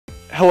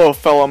Hello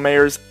fellow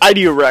mayors,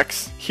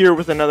 IdeaRex here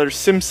with another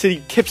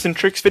SimCity tips and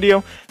tricks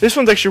video. This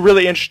one's actually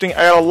really interesting.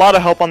 I got a lot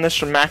of help on this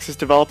from Maxis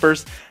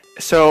developers,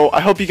 so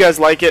I hope you guys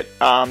like it.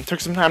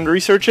 Took some time to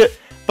research it,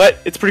 but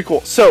it's pretty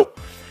cool. So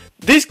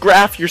this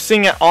graph you're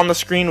seeing it on the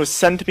screen was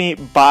sent to me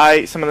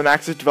by some of the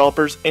Maxis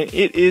developers, and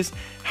it is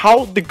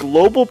how the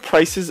global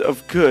prices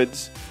of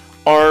goods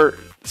are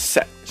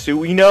set. So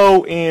we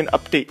know in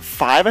update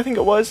 5, I think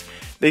it was,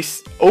 they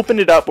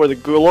opened it up where the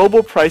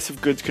global price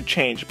of goods could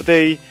change, but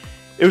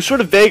it was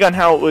sort of vague on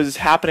how it was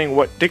happening,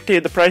 what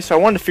dictated the price, so I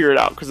wanted to figure it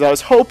out, because I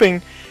was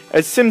hoping,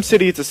 as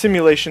SimCity, it's a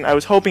simulation, I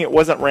was hoping it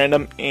wasn't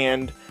random,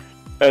 and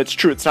it's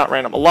true, it's not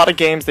random. A lot of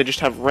games, they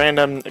just have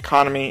random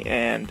economy,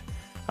 and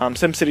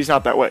SimCity's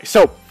not that way.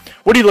 So,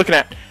 what are you looking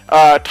at?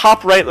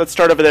 Top right, let's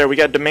start over there. We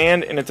got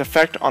demand and its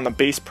effect on the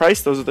base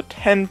price. Those are the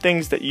 10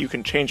 things that you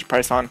can change the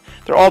price on.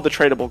 They're all the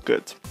tradable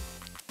goods.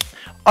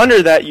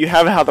 Under that, you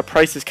have how the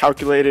price is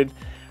calculated.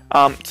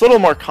 It's a little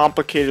more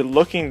complicated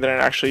looking than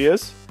it actually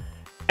is.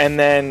 And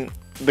then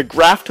the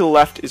graph to the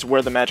left is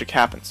where the magic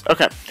happens.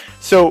 Okay,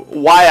 so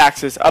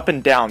y-axis up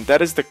and down,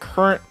 that is the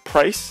current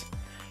price.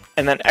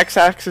 And then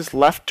x-axis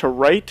left to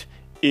right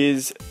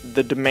is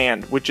the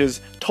demand, which is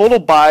total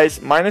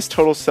buys minus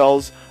total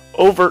sells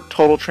over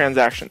total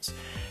transactions.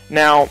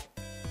 Now,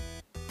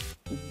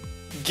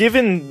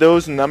 given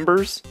those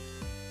numbers,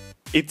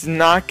 it's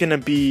not going to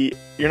be,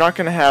 you're not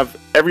going to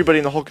have everybody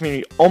in the whole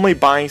community only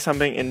buying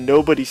something and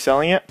nobody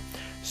selling it.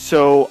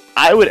 So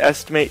I would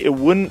estimate it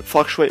wouldn't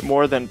fluctuate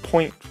more than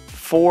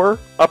 0.4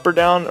 up or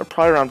down, or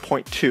probably around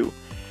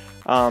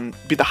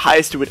 0.2. Be the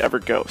highest it would ever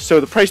go. So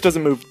the price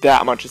doesn't move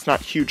that much. It's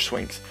not huge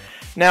swings.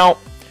 Now,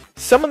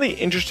 some of the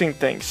interesting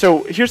things.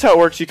 So here's how it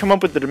works. You come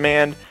up with the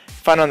demand,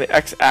 find on the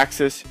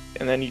x-axis,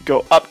 and then you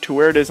go up to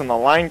where it is on the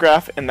line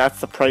graph, and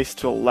that's the price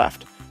to the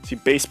left. See,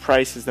 base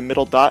price is the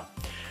middle dot.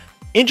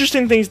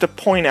 Interesting things to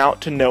point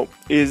out, to note,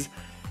 is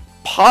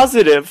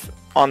positive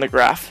on the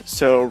graph,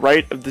 so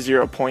right of the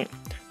 0 point,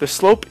 the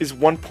slope is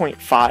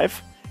 1.5,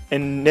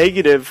 and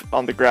negative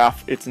on the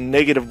graph, it's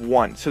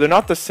 -1. So they're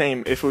not the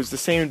same. If it was the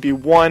same, it'd be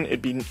 1,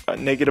 it'd be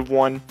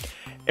 -1.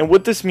 And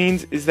what this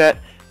means is that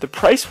the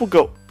price will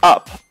go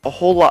up a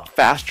whole lot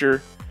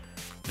faster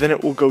than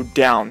it will go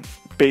down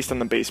based on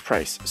the base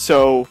price.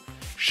 So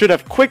should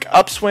have quick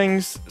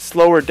upswings,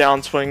 slower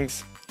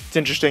downswings. It's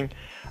interesting.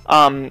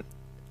 I don't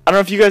know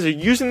if you guys are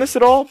using this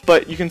at all,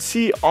 but you can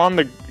see on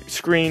the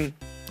screen,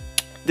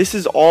 this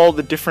is all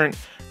the different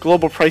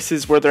global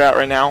prices where they're at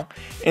right now,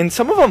 and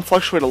some of them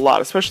fluctuate a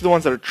lot, especially the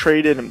ones that are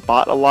traded and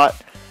bought a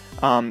lot.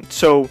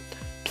 So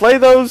play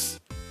those.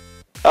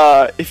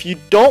 If you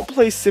don't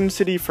play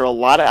SimCity for a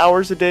lot of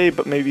hours a day,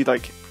 but maybe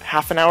like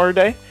half an hour a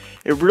day,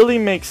 it really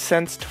makes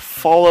sense to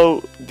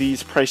follow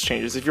these price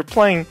changes. If you're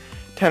playing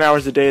 10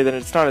 hours a day, then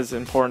it's not as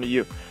important to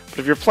you. But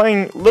if you're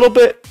playing a little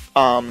bit,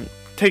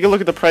 take a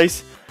look at the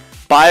price,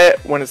 buy it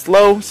when it's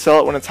low, sell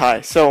it when it's high.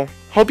 So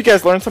hope you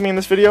guys learned something in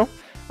this video.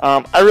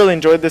 I really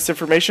enjoyed this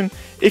information.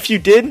 If you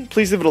did,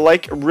 please leave it a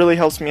like. It really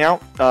helps me out.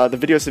 The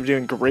videos have been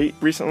doing great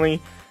recently.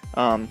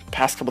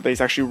 Past couple days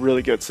actually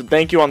really good. So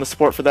thank you on the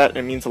support for that.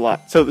 It means a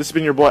lot. So this has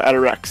been your boy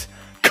IdeaRex.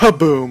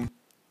 Kaboom!